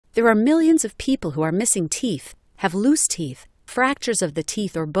There are millions of people who are missing teeth, have loose teeth, fractures of the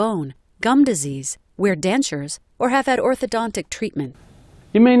teeth or bone, gum disease, wear dentures, or have had orthodontic treatment.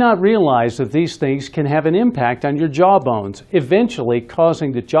 You may not realize that these things can have an impact on your jawbones, eventually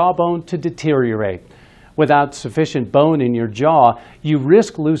causing the jawbone to deteriorate. Without sufficient bone in your jaw, you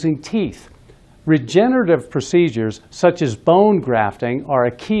risk losing teeth. Regenerative procedures such as bone grafting are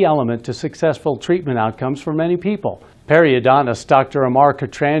a key element to successful treatment outcomes for many people. Periodontist Dr. Amar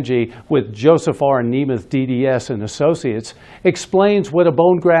Katranji with Joseph R. Nemeth DDS and Associates explains what a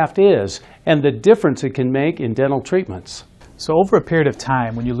bone graft is and the difference it can make in dental treatments. So over a period of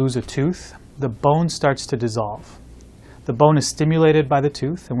time, when you lose a tooth, the bone starts to dissolve. The bone is stimulated by the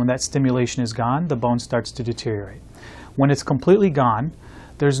tooth, and when that stimulation is gone, the bone starts to deteriorate. When it's completely gone,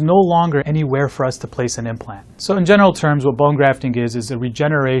 there's no longer anywhere for us to place an implant. So in general terms, what bone grafting is a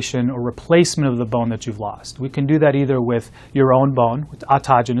regeneration or replacement of the bone that you've lost. We can do that either with your own bone, with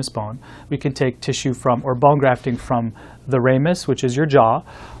autogenous bone. We can take tissue from, or bone grafting from the ramus, which is your jaw,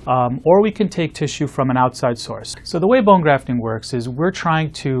 or we can take tissue from an outside source. So the way bone grafting works is we're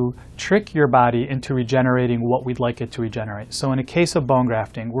trying to trick your body into regenerating what we'd like it to regenerate. So in a case of bone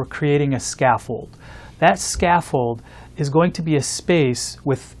grafting, we're creating a scaffold. That scaffold is going to be a space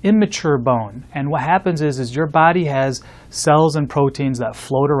with immature bone. And what happens is your body has cells and proteins that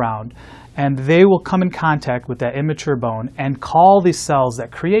float around, and they will come in contact with that immature bone and call these cells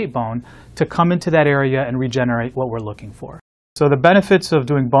that create bone to come into that area and regenerate what we're looking for. So the benefits of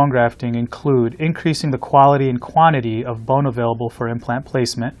doing bone grafting include increasing the quality and quantity of bone available for implant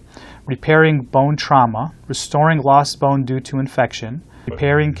placement, repairing bone trauma, restoring lost bone due to infection,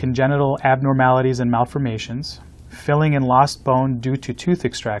 repairing congenital abnormalities and malformations, filling in lost bone due to tooth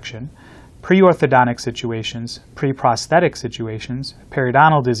extraction, pre-orthodontic situations, pre-prosthetic situations,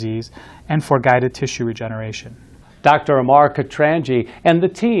 periodontal disease, and for guided tissue regeneration. Dr. Amar Katranji and the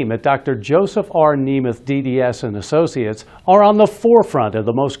team at Dr. Joseph R. Nemeth DDS and Associates are on the forefront of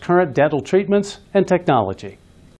the most current dental treatments and technology.